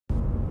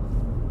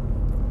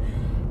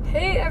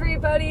Hey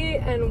everybody,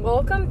 and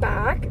welcome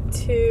back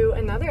to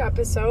another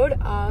episode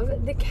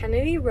of the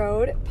Kennedy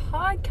Road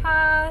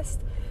podcast.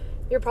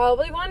 You're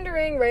probably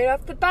wondering right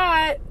off the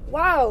bat,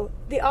 wow,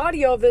 the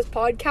audio of this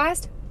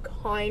podcast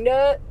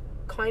kinda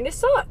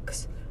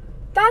sucks.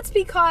 That's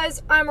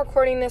because I'm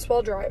recording this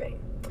while driving.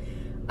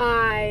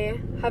 I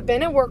have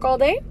been at work all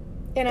day,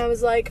 and I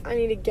was like, I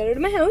need to get out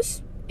of my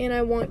house, and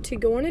I want to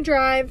go on a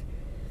drive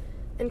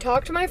and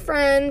talk to my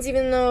friends,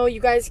 even though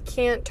you guys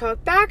can't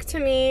talk back to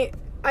me.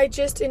 I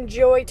just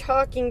enjoy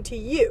talking to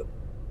you,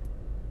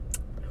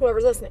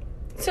 whoever's listening.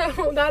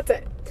 So that's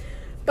it.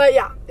 But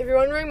yeah, if you're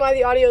wondering why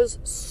the audio is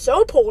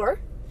so poor,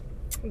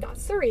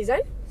 that's the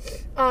reason.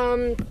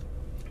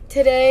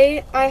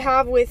 Today I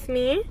have with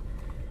me,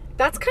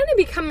 that's kind of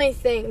become my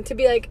thing, to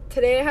be like,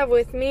 today I have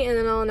with me, and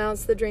then I'll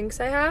announce the drinks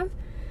I have.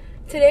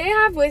 Today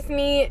I have with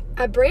me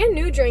a brand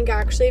new drink,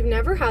 actually. I've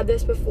never had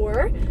this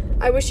before.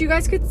 I wish you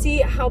guys could see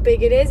how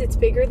big it is. It's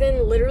bigger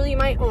than literally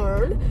my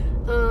arm.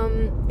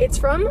 It's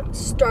from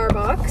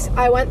Starbucks.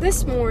 I went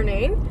this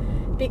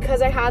morning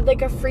because I had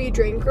like a free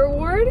drink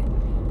reward.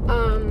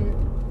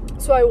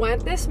 So I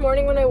went this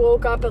morning when I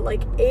woke up at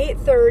like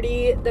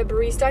 8:30. The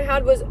barista I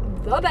had was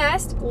the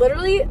best.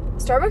 Literally,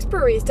 Starbucks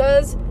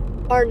baristas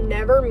are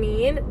never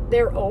mean.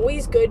 They're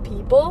always good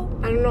people.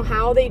 I don't know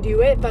how they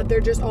do it, but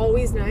they're just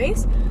always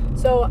nice.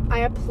 So I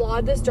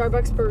applaud the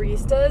Starbucks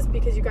baristas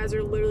because you guys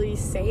are literally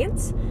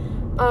saints.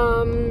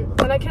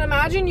 And I can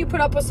imagine you put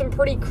up with some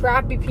pretty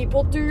crappy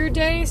people through your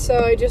day, so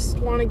I just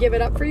want to give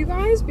it up for you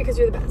guys because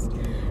you're the best.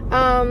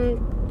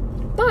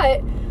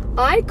 But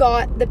I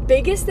got the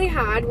biggest they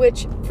had,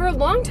 which for a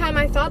long time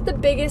I thought the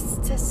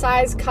biggest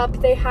size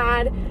cup they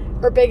had,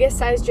 or biggest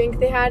size drink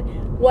they had,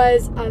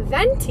 was a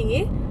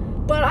venti,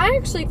 but I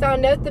actually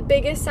found out the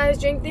biggest size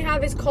drink they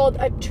have is called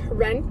a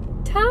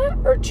Trenta,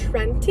 or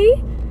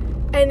Trenti,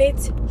 and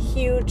it's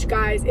huge,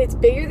 guys. It's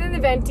bigger than the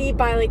venti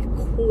by like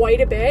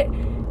quite a bit,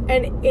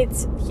 and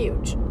it's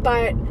huge,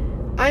 but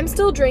I'm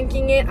still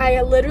drinking it.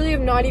 I literally have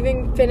not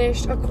even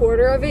finished a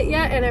quarter of it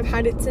yet, and I've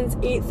had it since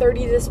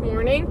 8:30 this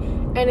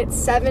morning, and it's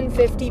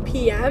 7:50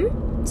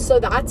 p.m., so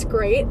that's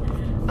great.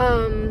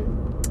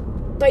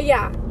 But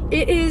yeah,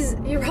 it is,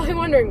 you're probably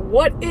wondering,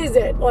 what is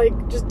it? Like,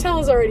 just tell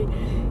us already.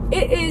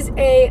 It is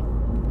a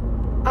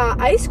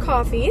iced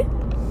coffee,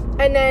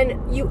 and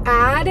then you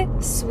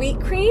add sweet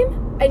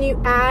cream, and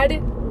you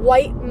add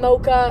white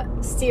mocha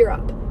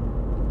syrup.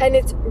 And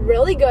it's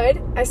really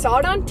good. I saw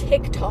it on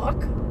TikTok,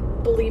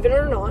 believe it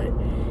or not.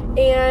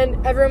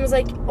 And everyone was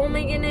like, oh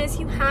my goodness,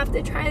 you have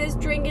to try this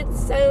drink. It's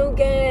so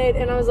good.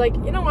 And I was like,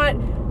 you know what?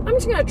 I'm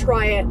just going to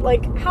try it.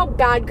 Like, how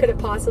bad could it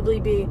possibly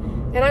be?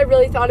 And I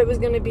really thought it was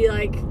going to be,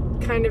 like,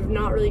 kind of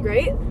not really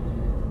great.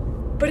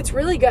 But it's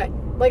really good.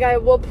 Like, I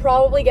will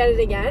probably get it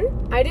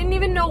again. I didn't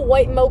even know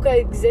white mocha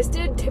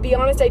existed. To be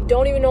honest, I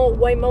don't even know what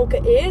white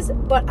mocha is.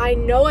 But I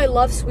know I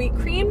love sweet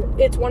cream.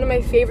 It's one of my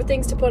favorite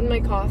things to put in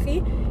my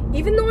coffee.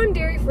 Even though I'm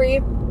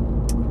dairy-free,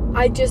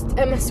 I just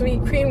am a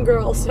sweet cream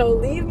girl, so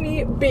leave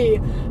me be.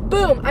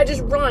 Boom, I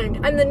just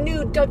rhymed. I'm the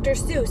new Dr.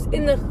 Seuss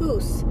in the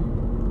hoose.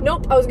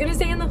 Nope, I was going to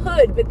say in the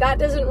hood, but that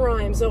doesn't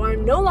rhyme, so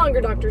I'm no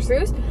longer Dr.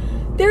 Seuss.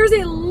 There's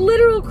a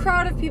literal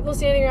crowd of people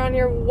standing around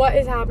here. What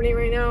is happening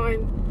right now?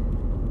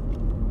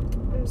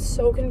 I'm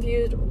so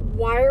confused.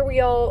 Why are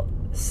we all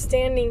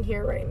standing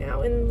here right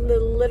now in the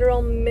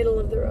literal middle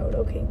of the road?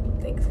 Okay,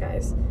 thanks,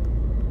 guys.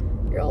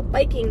 You're all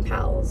biking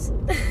pals.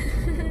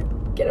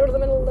 Get out of the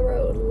middle of the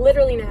road,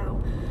 literally now.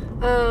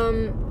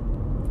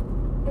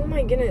 Oh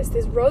my goodness,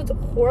 this road's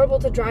horrible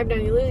to drive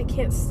down. You literally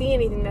can't see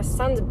anything. The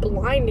sun's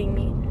blinding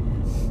me.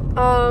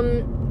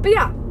 But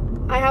yeah,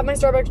 I have my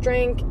Starbucks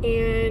drink,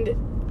 and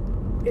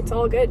it's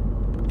all good.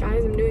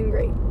 Guys, I'm doing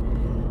great.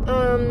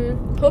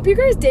 Hope your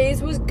guys'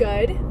 days was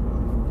good.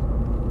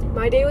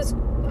 My day was,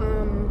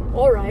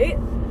 alright.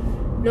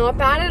 Not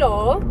bad at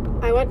all.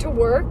 I went to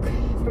work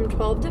from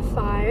 12 to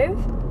 5,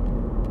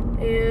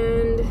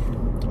 and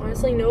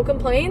honestly, no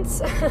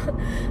complaints.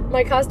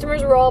 My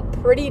customers were all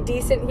pretty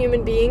decent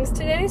human beings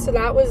today, so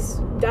that was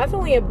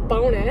definitely a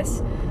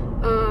bonus.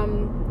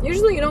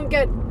 Usually you don't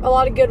get a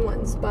lot of good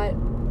ones, but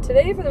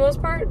today, for the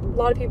most part, a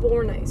lot of people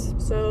were nice,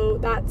 so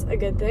that's a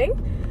good thing.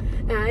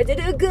 I did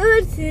a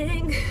good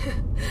thing.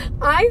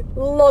 I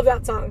love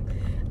that song.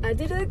 I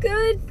did a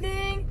good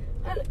thing.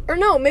 Or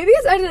no, maybe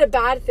it's I did a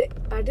bad thing.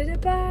 I did a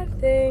bad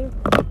thing.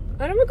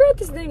 I don't regret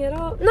this thing at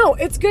all. No,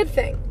 it's good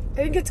thing. I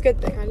think it's good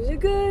thing. I did a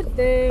good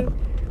thing.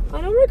 I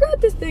don't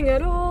regret this thing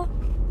at all.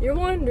 You're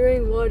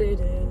wondering what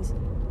it is.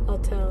 I'll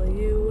tell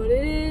you what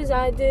it is.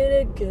 I did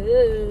a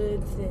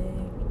good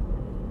thing.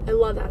 I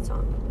love that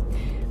song.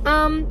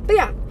 But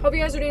yeah, hope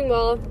you guys are doing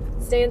well.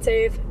 Staying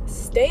safe.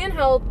 Staying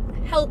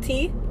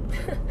healthy.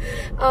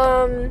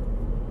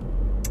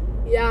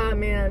 Yeah,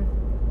 man.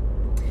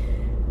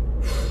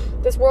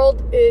 This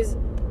world is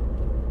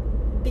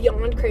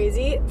beyond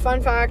crazy.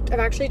 Fun fact, I've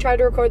actually tried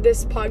to record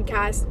this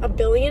podcast a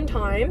billion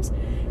times,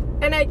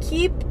 and I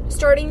keep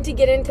starting to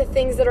get into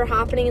things that are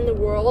happening in the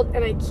world,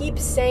 and I keep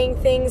saying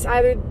things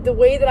either the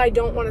way that I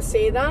don't want to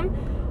say them,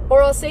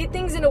 or I'll say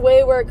things in a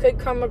way where it could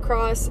come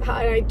across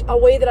a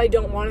way that I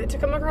don't want it to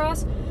come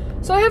across.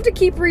 So I have to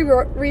keep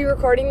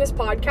re-recording this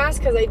podcast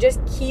because I just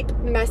keep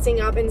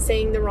messing up and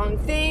saying the wrong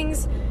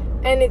things,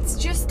 and it's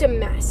just a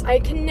mess. I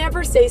can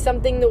never say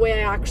something the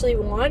way I actually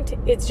want.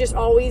 It just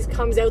always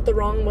comes out the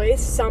wrong way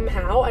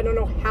somehow. I don't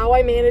know how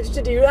I managed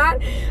to do that.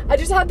 I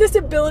just have this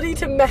ability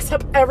to mess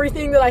up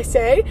everything that I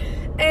say,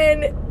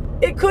 and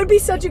it could be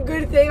such a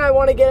good thing I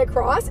want to get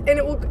across, and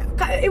it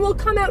will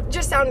come out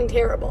just sounding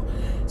terrible.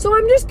 So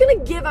I'm just gonna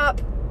give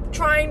up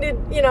trying to,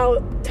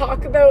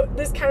 talk about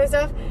this kind of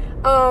stuff.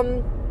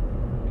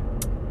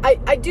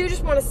 I do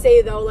just want to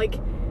say though, like,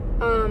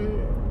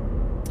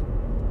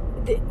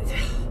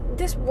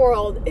 this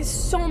world is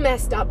so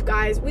messed up,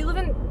 guys. We live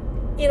in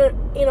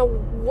a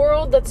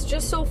world that's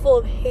just so full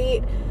of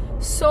hate,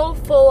 so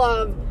full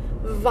of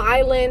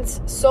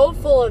violence, so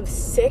full of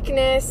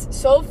sickness,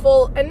 so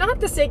full, and not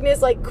the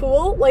sickness like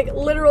cool, like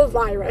literal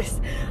virus.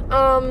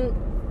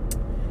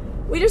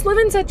 We just live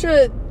in such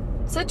a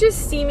such a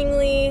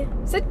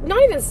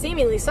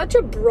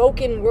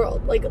broken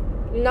world. Like,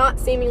 not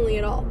seemingly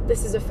at all.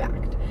 This is a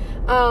fact.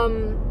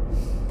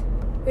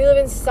 We live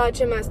in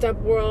such a messed up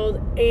world,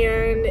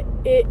 and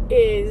it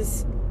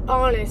is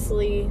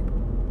honestly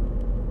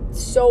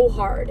so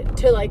hard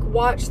to like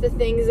watch the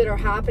things that are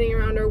happening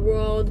around our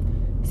world,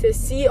 to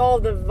see all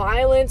the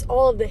violence,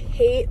 all of the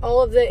hate,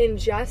 all of the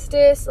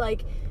injustice.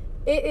 Like,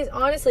 it is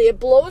honestly, it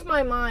blows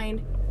my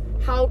mind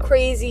how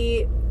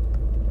crazy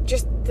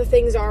just the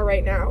things are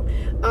right now.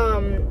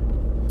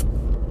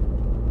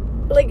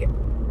 Like,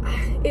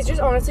 it's just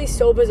honestly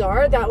so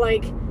bizarre that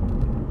like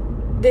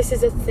this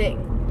is a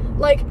thing.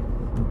 Like,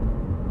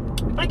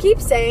 I keep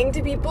saying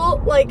to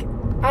people, like,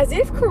 as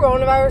if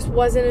coronavirus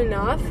wasn't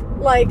enough,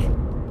 like,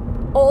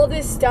 all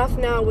this stuff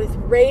now with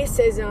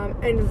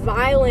racism and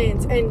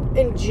violence and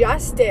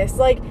injustice,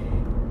 like,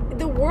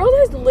 the world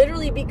has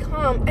literally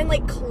become, and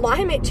like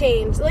climate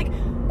change, like,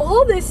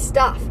 all this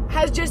stuff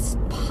has just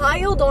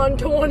piled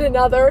onto one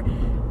another,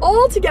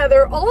 all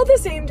together, all at the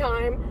same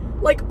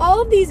time. Like,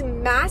 all of these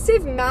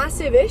massive,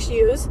 massive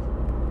issues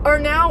are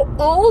now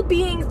all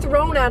being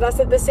thrown at us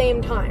at the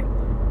same time.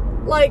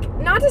 Like,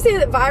 not to say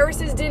that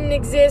viruses didn't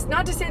exist,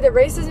 not to say that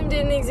racism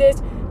didn't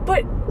exist,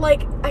 but,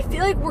 like, I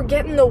feel like we're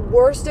getting the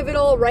worst of it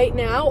all right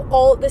now,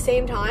 all at the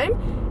same time,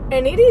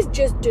 and it is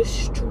just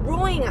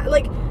destroying us.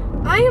 Like,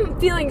 I am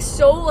feeling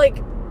so,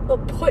 like,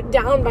 put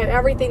down by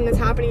everything that's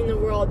happening in the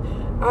world.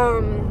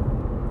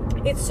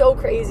 It's so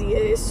crazy.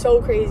 It is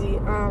so crazy.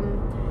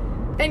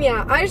 And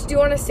yeah, I just do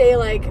want to say,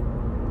 like,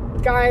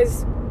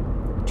 guys,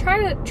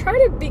 try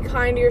to be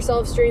kind to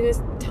yourselves during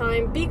this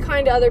time. Be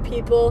kind to other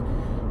people.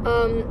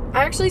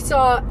 I actually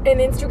saw an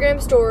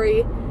Instagram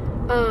story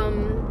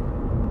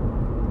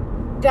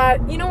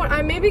that, you know what,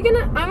 I'm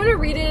gonna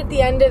read it at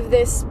the end of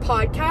this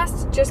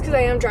podcast, just because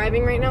I am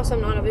driving right now, so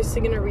I'm not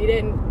obviously gonna read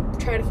it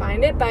and try to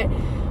find it. But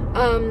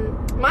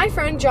my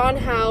friend John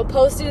Howe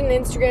posted an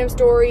Instagram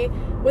story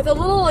with a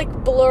little like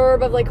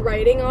blurb of like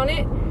writing on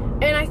it,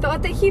 and I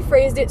thought that he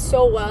phrased it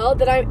so well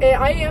that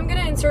I am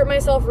gonna insert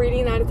myself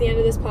reading that at the end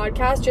of this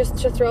podcast, just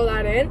to throw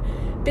that in,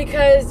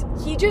 because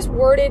he just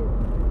worded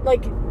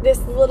like this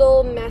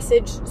little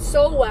message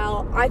so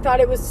well. I thought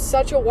it was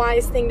such a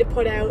wise thing to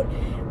put out,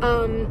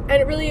 and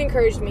it really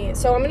encouraged me.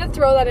 So I'm going to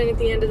throw that in at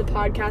the end of the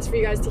podcast for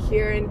you guys to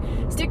hear,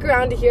 and stick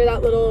around to hear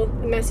that little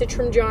message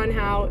from John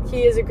Howe.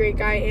 He is a great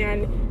guy,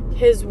 and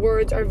his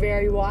words are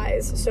very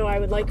wise, so I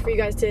would like for you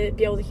guys to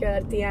be able to hear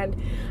that at the end.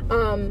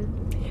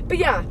 But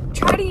yeah,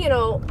 try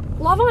to,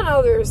 love on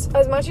others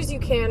as much as you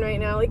can right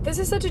now. Like, this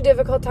is such a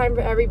difficult time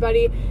for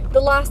everybody. The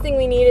last thing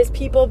we need is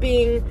people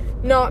being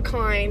not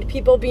kind,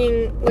 people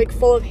being, like,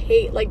 full of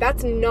hate. Like,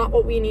 that's not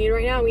what we need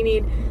right now. We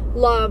need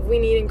love, we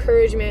need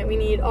encouragement, we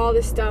need all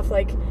this stuff.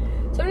 Like,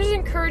 so I'm just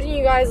encouraging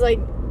you guys, like,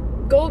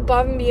 go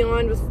above and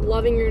beyond with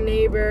loving your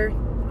neighbor.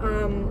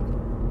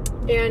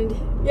 And,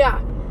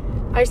 yeah,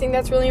 I just think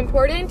that's really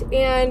important.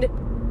 And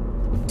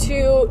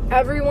to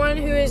everyone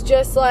who is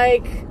just,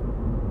 like,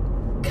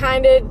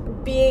 kind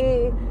of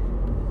being...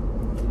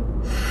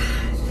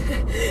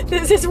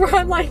 This is where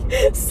I'm like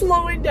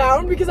slowing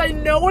down, because I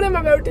know what I'm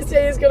about to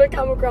say is going to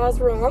come across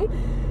wrong.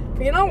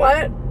 But you know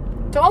what?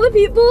 To all the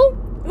people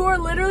who are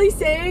literally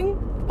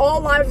saying all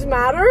lives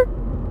matter,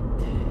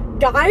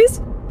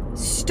 guys,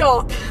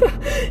 stop.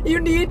 You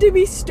need to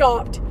be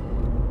stopped.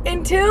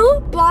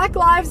 Until Black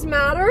Lives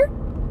Matter,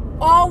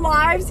 all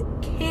lives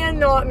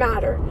cannot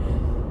matter.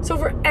 So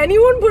for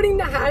anyone putting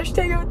the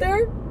hashtag out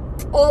there,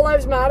 all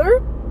lives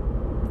matter,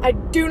 I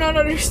do not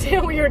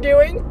understand what you're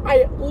doing.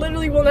 I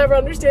literally will never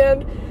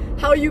understand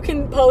how you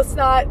can post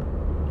that.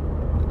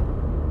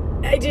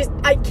 I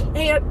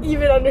can't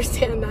even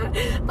understand that.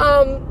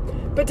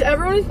 But to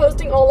everyone who's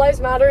posting all lives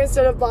matter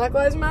instead of Black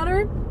Lives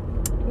Matter,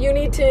 you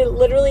need to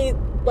literally,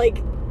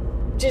 like,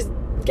 just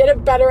get a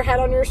better head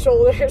on your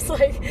shoulders.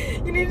 Like,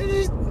 you need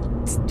to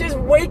just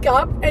wake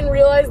up and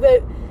realize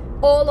that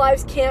all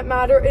lives can't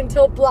matter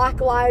until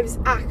Black lives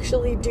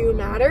actually do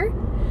matter.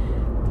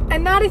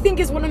 And that, I think,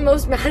 is what I'm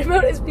most mad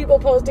about, is people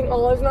posting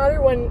all lives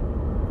matter when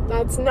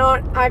that's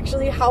not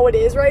actually how it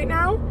is right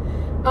now.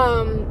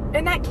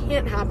 And that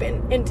can't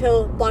happen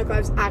until Black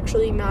Lives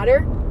actually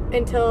matter,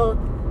 until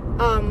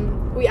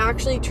we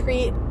actually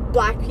treat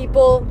Black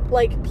people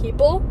like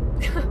people.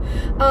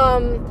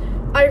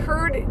 I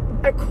heard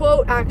a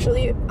quote,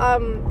 actually,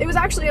 it was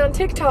actually on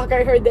TikTok.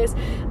 I heard this.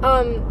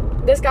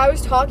 This guy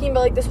was talking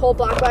about like this whole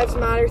Black Lives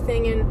Matter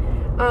thing, and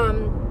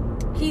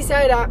he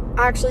said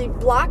actually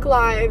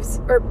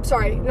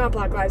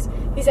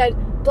he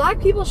said Black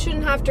people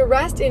shouldn't have to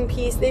rest in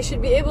peace, they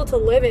should be able to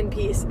live in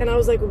peace. And I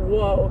was like,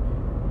 whoa,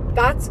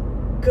 that's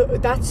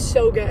good. That's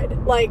so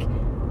good. Like,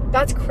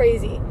 that's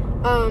crazy.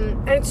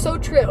 And it's so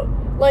true.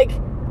 Like,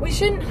 we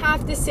shouldn't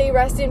have to say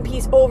rest in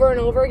peace over and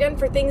over again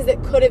for things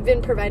that could have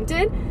been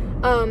prevented.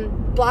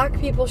 Black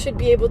people should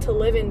be able to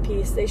live in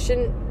peace. They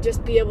shouldn't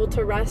just be able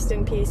to rest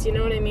in peace, you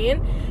know what I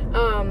mean?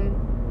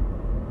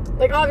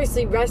 Like,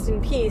 obviously rest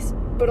in peace,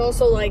 but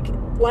also, like,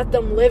 let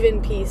them live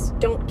in peace.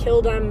 Don't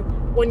kill them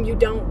when you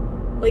don't.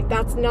 Like,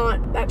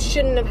 that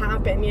shouldn't have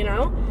happened, you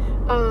know?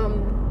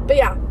 But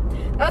yeah,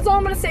 that's all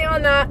I'm going to say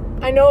on that.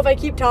 I know if I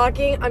keep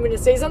talking, I'm going to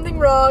say something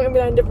wrong. I'm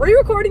going to end up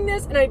re-recording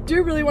this, and I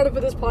do really want to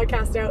put this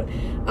podcast out.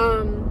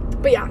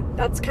 But yeah,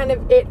 that's kind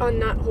of it on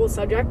that whole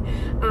subject.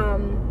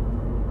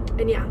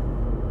 And yeah,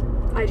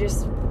 I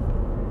just,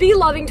 be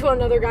loving to one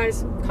another,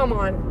 guys. Come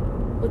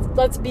on.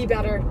 Let's be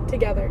better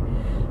together.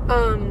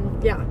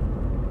 Yeah.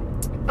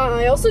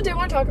 I also did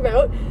want to talk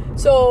about,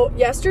 so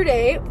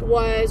yesterday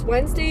was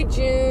Wednesday,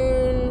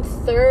 June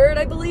 3rd,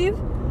 I believe.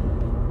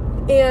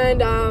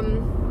 And,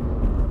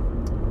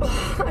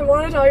 I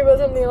want to talk about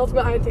something else,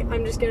 but I think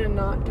I'm just going to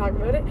not talk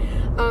about it.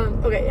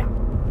 Okay, yeah.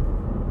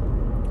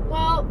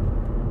 Well,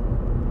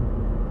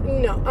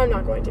 no, I'm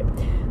not going to.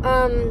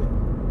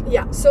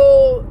 Yeah,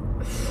 so,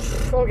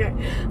 okay.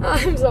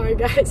 I'm sorry,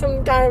 guys.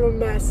 I'm kind of a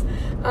mess.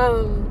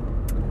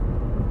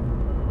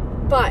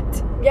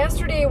 But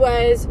yesterday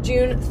was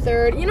June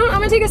 3rd. You know what? I'm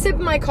going to take a sip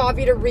of my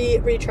coffee to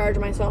recharge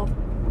myself.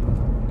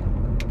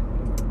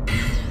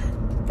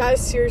 That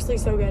is seriously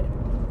so good.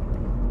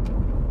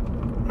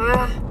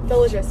 Ah,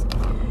 delicious.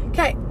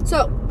 Okay,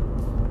 so,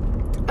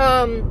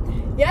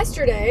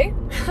 yesterday,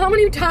 how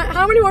many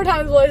more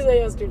times will I say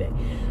yesterday?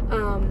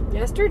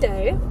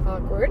 Yesterday,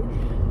 awkward,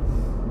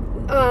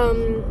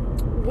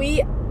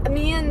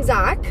 me and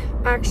Zach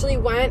actually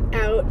went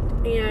out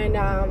and,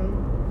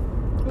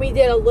 we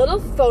did a little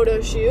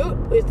photo shoot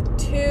with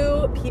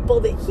two people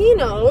that he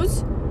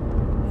knows,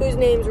 whose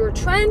names were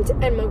Trent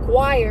and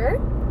McGuire,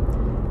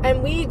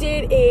 and we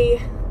did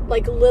a,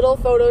 like, little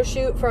photo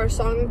shoot for our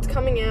song that's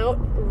coming out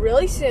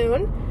really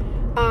soon,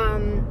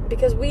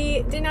 because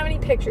we didn't have any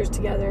pictures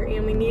together,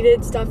 and we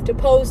needed stuff to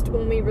post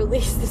when we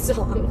released the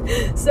song.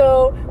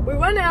 So, we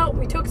went out,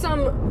 we took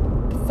some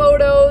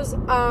photos.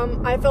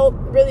 I felt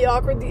really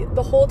awkward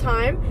the whole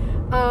time.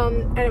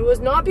 And it was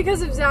not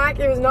because of Zach,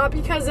 it was not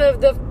because of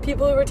the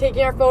people who were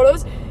taking our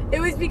photos, it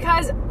was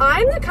because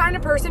I'm the kind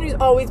of person who's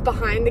always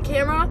behind the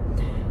camera.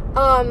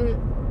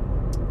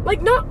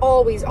 Like, not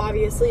always,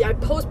 obviously. I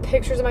post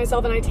pictures of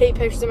myself and I take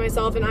pictures of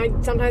myself, and I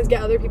sometimes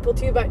get other people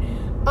too, but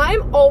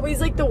I'm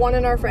always, like, the one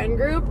in our friend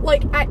group.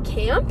 Like, at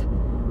camp,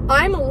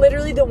 I'm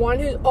literally the one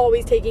who's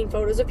always taking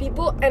photos of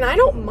people, and I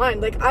don't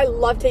mind. Like, I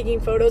love taking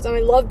photos, and I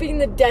love being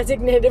the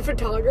designated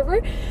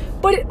photographer,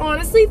 but it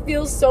honestly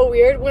feels so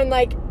weird when,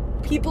 like,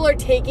 people are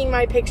taking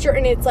my picture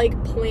and it's,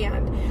 like,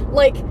 planned.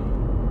 Like,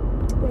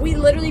 we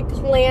literally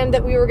planned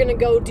that we were gonna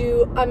go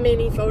do a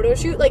mini photo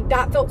shoot. Like,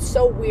 that felt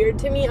so weird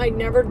to me. I'd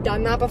never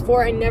done that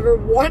before. I never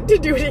want to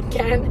do it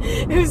again.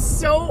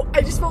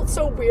 I just felt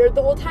so weird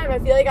the whole time. I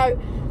feel like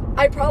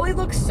I probably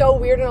look so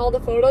weird in all the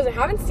photos. I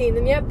haven't seen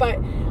them yet, but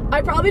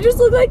I probably just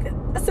look like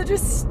such a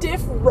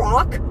stiff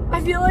rock,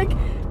 I feel like,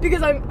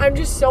 because I'm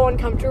just so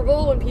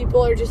uncomfortable when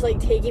people are just, like,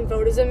 taking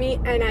photos of me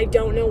and I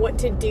don't know what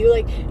to do.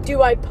 Like,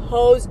 do I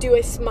pose? Do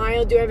I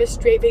smile? Do I have a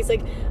straight face?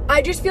 Like,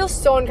 I just feel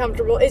so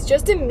uncomfortable. It's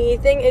just a me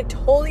thing. It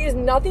totally is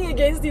nothing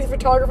against these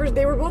photographers.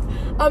 They were both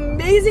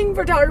amazing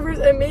photographers,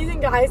 amazing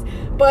guys,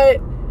 but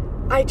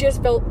I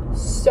just felt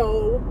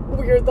so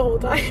weird the whole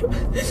time.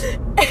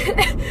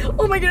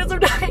 Oh my goodness, I'm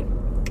dying.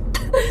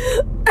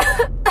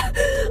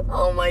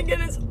 Oh my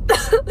goodness.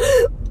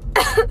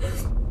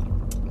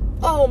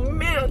 Oh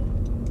man,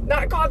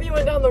 that coffee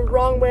went down the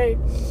wrong way.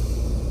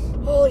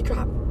 Holy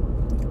crap.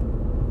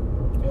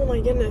 Oh my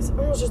goodness, I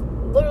almost just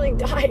literally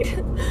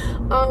died.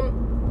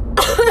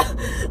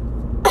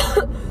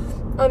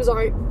 I'm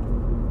sorry.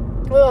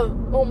 Ugh,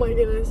 oh my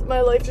goodness,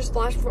 my life just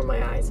flashed before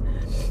my eyes.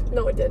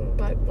 No, it didn't,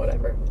 but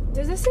whatever.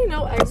 Does this say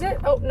no exit?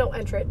 Oh, no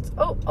entrance.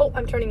 Oh,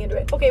 I'm turning into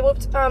it. Okay,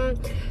 whoops.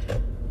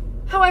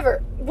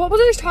 However, what was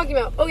I just talking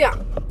about? Oh yeah,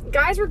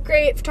 guys were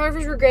great,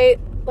 photographers were great,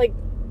 like,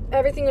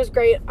 everything was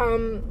great.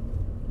 I'm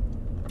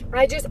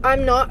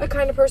not a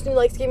kind of person who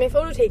likes to get my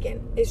photo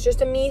taken. It's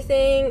just a me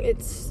thing.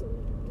 It's,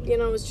 you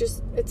know,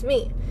 it's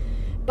me.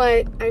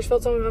 But I just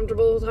felt so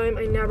uncomfortable the whole time.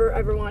 I never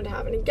ever wanted to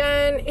have it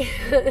again.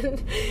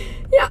 And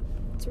yeah,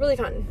 it's really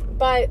fun.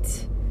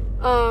 But,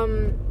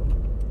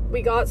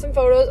 we got some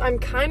photos. I'm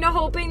kind of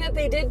hoping that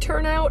they did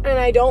turn out and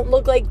I don't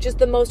look like just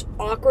the most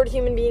awkward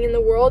human being in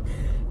the world.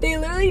 They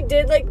literally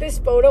did, like, this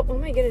photo. Oh,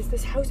 my goodness.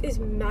 This house is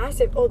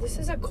massive. Oh, this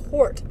is a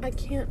court. I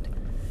can't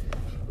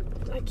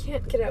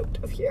get out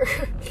of here.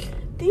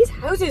 These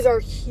houses are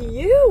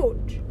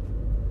huge.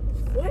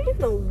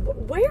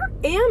 Where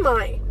am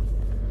I?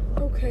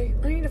 Okay,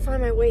 I need to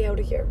find my way out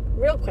of here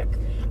real quick.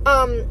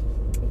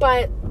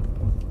 But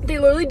they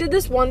literally did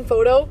this one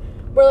photo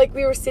where, like,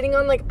 we were sitting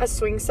on, like, a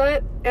swing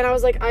set, and I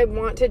was like, I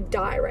want to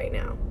die right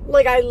now.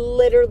 Like, I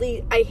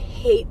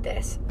hate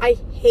this. I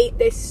hate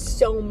this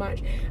so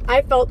much.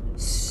 I felt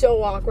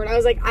so awkward. I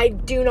was like, I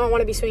do not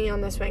want to be swinging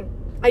on this swing.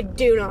 I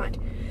do not.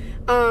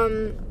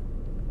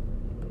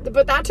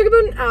 But that took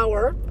about an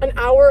hour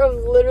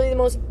of literally the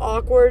most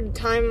awkward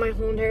time in my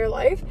whole entire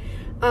life.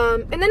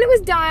 And then it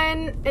was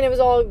done, and it was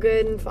all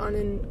good and fun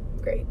and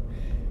great.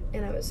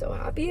 And I was so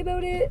happy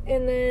about it.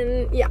 And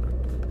then, yeah.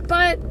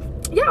 But,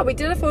 yeah, we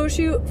did a photo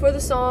shoot for the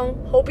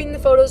song, hoping the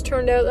photos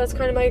turned out. That's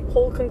kind of my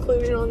whole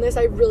conclusion on this.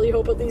 I really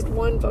hope at least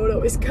one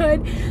photo is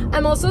good.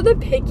 I'm also the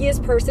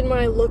pickiest person when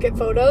I look at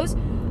photos.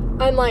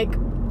 I'm like,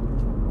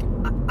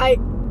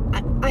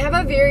 I have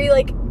a very,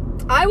 like,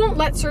 I won't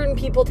let certain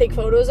people take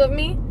photos of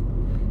me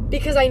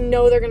because I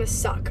know they're going to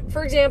suck.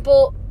 For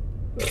example,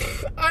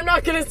 I'm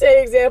not going to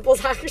say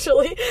examples,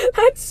 actually.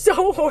 That's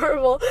so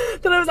horrible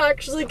that I was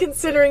actually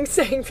considering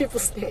saying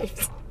people's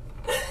names.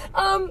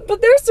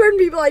 But there's certain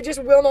people I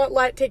just will not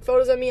let take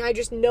photos of me. I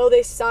just know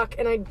they suck,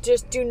 and I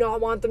just do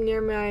not want them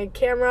near my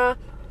camera.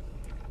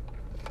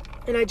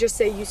 And I just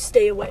say, you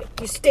stay away.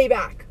 You stay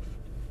back.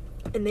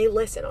 And they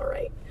listen, all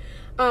right.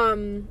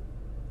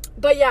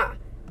 But yeah,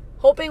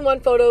 hoping one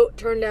photo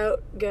turned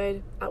out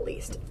good, at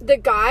least.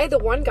 The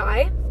one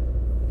guy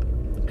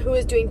who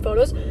was doing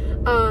photos,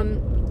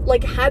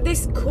 like, had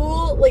this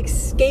cool, like,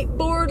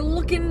 skateboard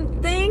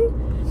looking thing,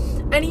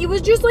 and he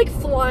was just, like,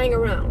 flying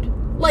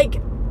around.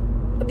 Like,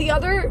 the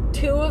other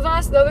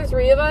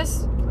three of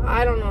us,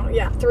 I don't know,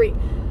 yeah, three.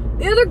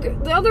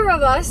 The other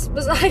of us,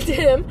 besides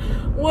him,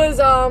 was,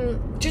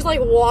 just, like,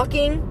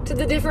 walking to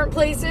the different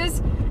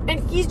places,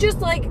 and he's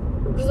just, like,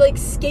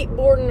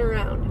 skateboarding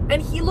around.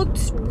 And he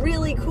looked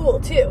really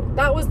cool, too.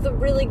 That was the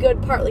really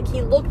good part. Like,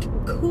 he looked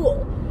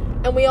cool.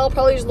 And we all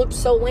probably just looked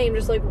so lame,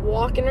 just, like,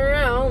 walking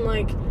around,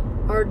 like,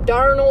 our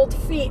darn old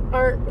feet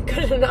aren't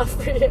good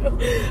enough for you.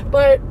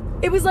 But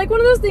it was, like, one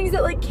of those things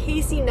that, like,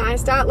 Casey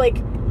Neistat,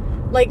 like,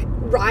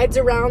 rides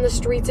around the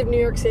streets of New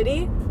York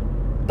City.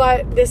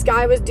 But this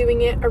guy was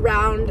doing it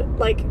around,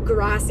 like,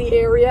 grassy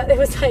area. It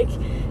was, like,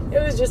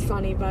 it was just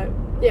funny. But,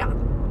 yeah,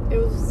 it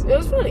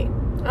was funny.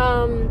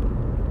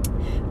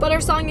 But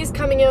our song is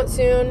coming out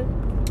soon.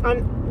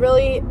 I'm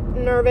really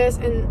nervous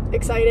and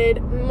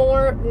excited.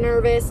 More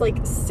nervous, like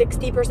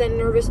 60%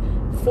 nervous,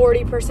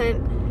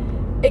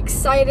 40%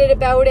 excited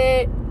about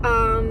it.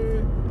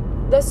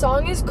 The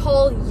song is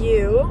called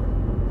You,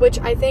 which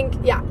I think,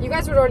 yeah, you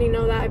guys would already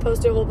know that. I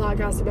posted a whole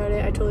podcast about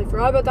it. I totally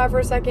forgot about that for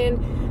a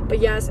second. But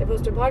yes, I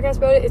posted a podcast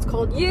about it. It's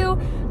called You.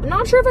 I'm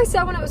not sure if I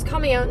said when it was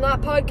coming out in that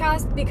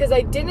podcast because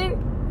I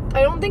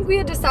don't think we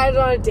had decided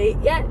on a date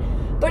yet.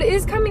 But it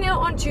is coming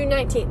out on June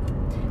 19th.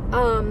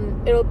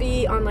 It'll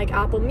be on, like,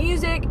 Apple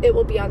Music. It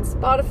will be on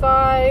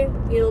Spotify.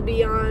 It'll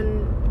be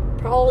on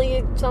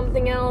probably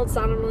something else.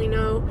 I don't really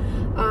know.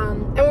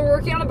 And we're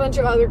working on a bunch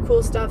of other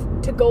cool stuff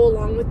to go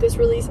along with this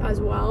release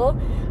as well.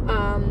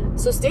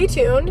 So stay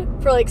tuned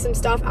for, like, some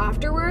stuff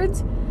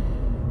afterwards.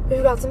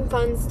 We've got some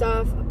fun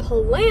stuff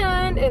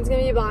planned, and it's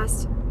gonna be a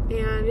blast.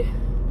 And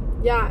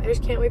yeah, I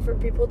just can't wait for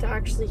people to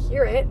actually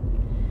hear it.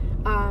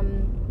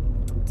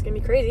 It's gonna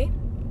be crazy.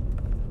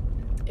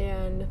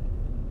 And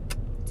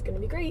it's gonna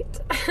be great.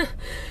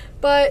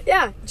 But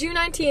yeah, June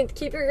 19th,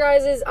 keep your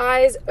guys'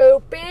 eyes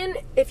open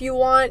if you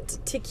want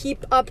to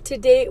keep up to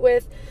date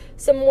with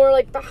some more,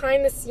 like,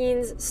 behind the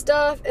scenes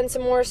stuff and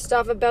some more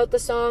stuff about the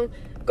song.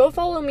 Go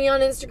follow me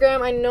on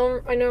Instagram. I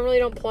normally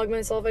don't plug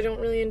myself. I don't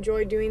really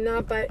enjoy doing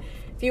that, but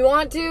if you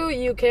want to,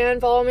 you can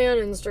follow me on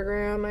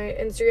Instagram. My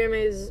Instagram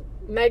is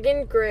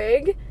Megan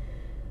Greg.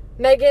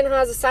 Megan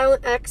has a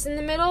silent X in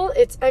the middle.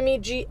 It's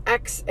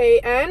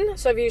Megxan.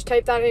 So if you just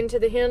type that into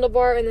the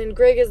handlebar, and then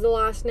Greg is the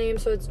last name,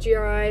 so it's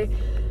Griggggg,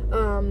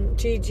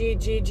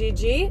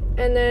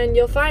 and then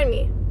you'll find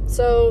me.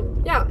 So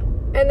yeah.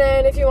 And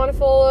then if you want to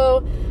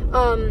follow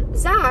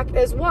Zach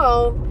as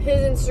well,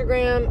 his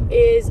Instagram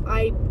is,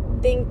 I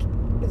think,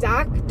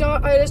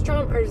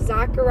 Zach.idestrom or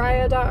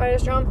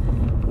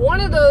Zachariah.idestrom.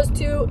 One of those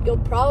two, you'll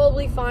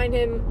probably find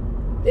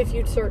him if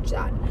you search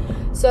that.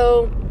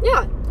 So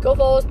yeah, go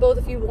follow us both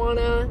if you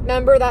wanna.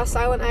 Remember that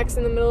silent X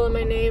in the middle of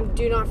my name.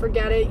 Do not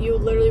forget it. You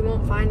literally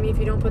won't find me if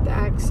you don't put the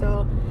X.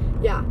 So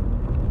yeah,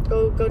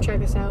 go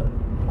check us out.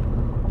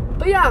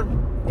 But yeah,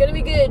 gonna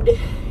be good.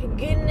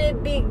 Gonna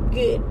be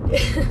good.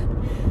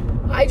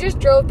 I just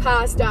drove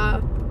past.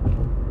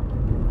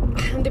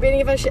 I'm debating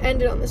if I should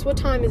end it on this. What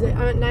time is it?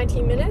 I'm at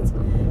 19 minutes.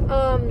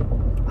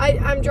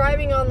 I'm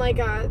driving on, like,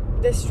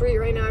 this street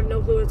right now. I have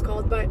no clue what it's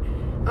called, but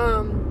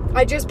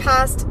I just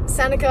passed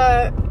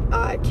Seneca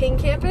King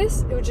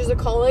campus, which is a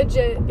college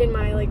in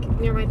my, like,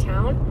 near my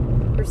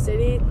town or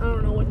city. I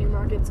don't know what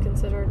Newmarket's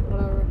considered,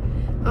 whatever.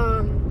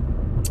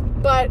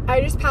 but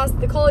I just passed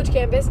the college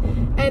campus,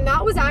 and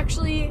that was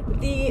actually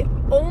the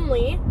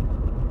only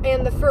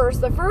and the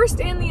first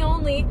and the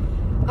only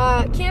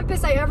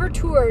campus I ever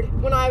toured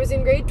when I was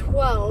in grade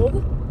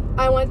 12.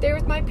 I went there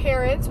with my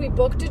parents. We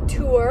booked a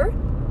tour,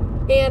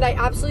 and I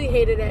absolutely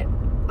hated it.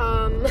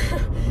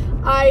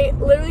 I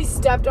literally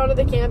stepped onto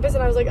the campus,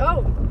 and I was like,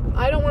 oh,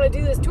 I don't want to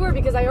do this tour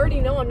because I already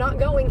know I'm not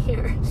going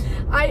here.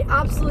 I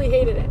absolutely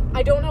hated it.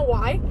 I don't know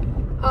why.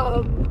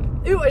 I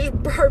just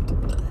burped.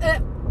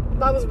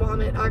 That was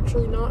vomit,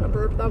 actually, not a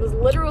burp. That was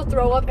literal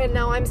throw up, and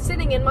now I'm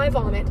sitting in my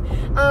vomit.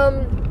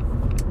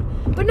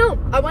 But no,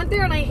 I went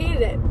there and I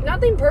hated it.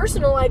 Nothing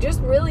personal, I just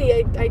really,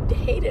 I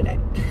hated it.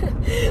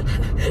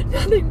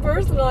 Nothing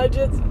personal, I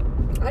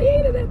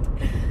hated it.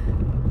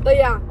 But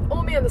yeah,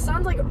 oh man, the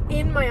sun's like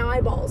in my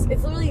eyeballs.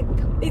 It's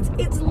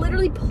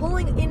literally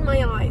pulling in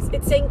my eyes.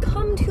 It's saying,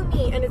 come to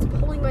me, and it's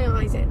pulling my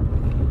eyes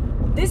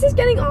in. This is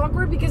getting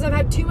awkward because I've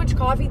had too much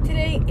coffee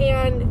today,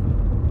 and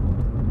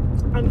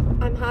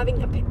I'm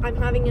having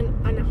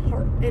an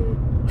heart, and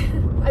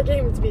I can't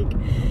even speak.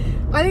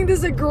 I think this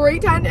is a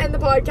great time to end the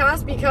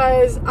podcast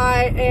because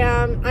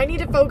I need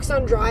to focus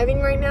on driving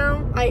right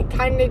now. I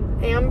kind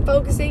of am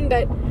focusing,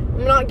 but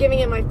I'm not giving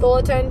it my full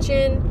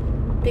attention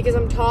because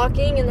I'm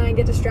talking, and then I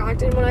get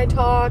distracted when I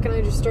talk, and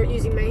I just start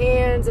using my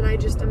hands, and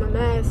I'm a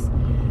mess.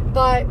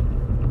 But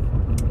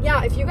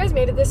yeah, if you guys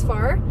made it this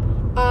far,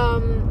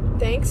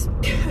 thanks.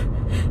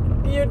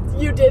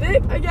 you did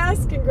it, I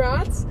guess.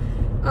 Congrats.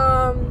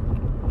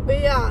 But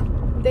yeah,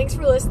 thanks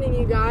for listening,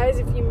 you guys.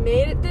 If you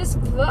made it this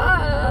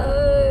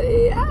far,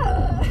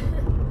 yeah.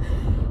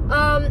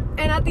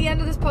 And at the end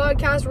of this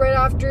podcast, right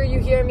after you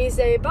hear me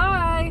say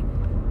bye,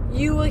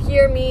 you will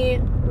hear me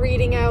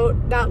reading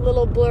out that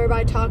little blurb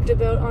I talked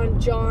about on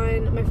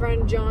my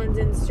friend John's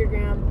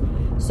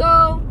Instagram.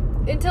 So,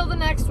 until the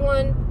next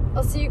one,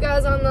 I'll see you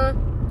guys on the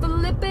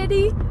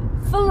flippity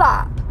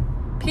flop.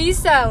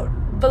 Peace out,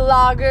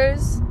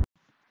 vloggers.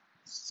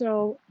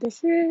 So,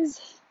 this is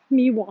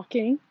me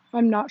walking.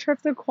 I'm not sure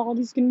if the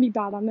quality is going to be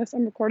bad on this.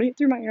 I'm recording it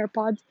through my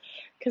AirPods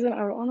because I'm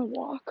out on a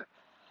walk.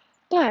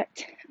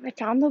 But I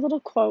found the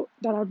little quote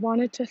that I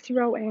wanted to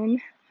throw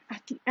in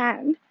at the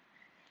end.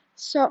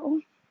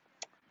 So,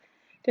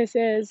 this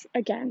is,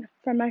 again,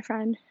 from my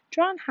friend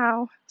John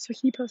Howe. So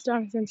he posted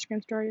on his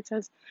Instagram story. It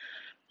says,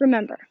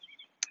 remember,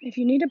 if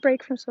you need a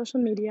break from social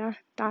media,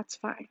 that's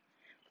fine.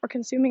 We're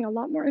consuming a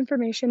lot more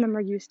information than we're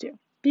used to.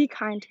 Be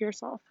kind to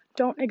yourself.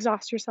 Don't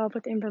exhaust yourself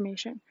with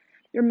information.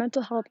 Your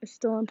mental health is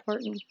still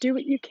important. Do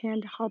what you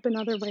can to help in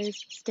other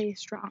ways. Stay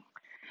strong.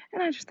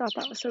 And I just thought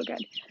that was so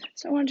good.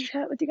 So I wanted to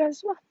chat with you guys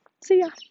as well. See ya.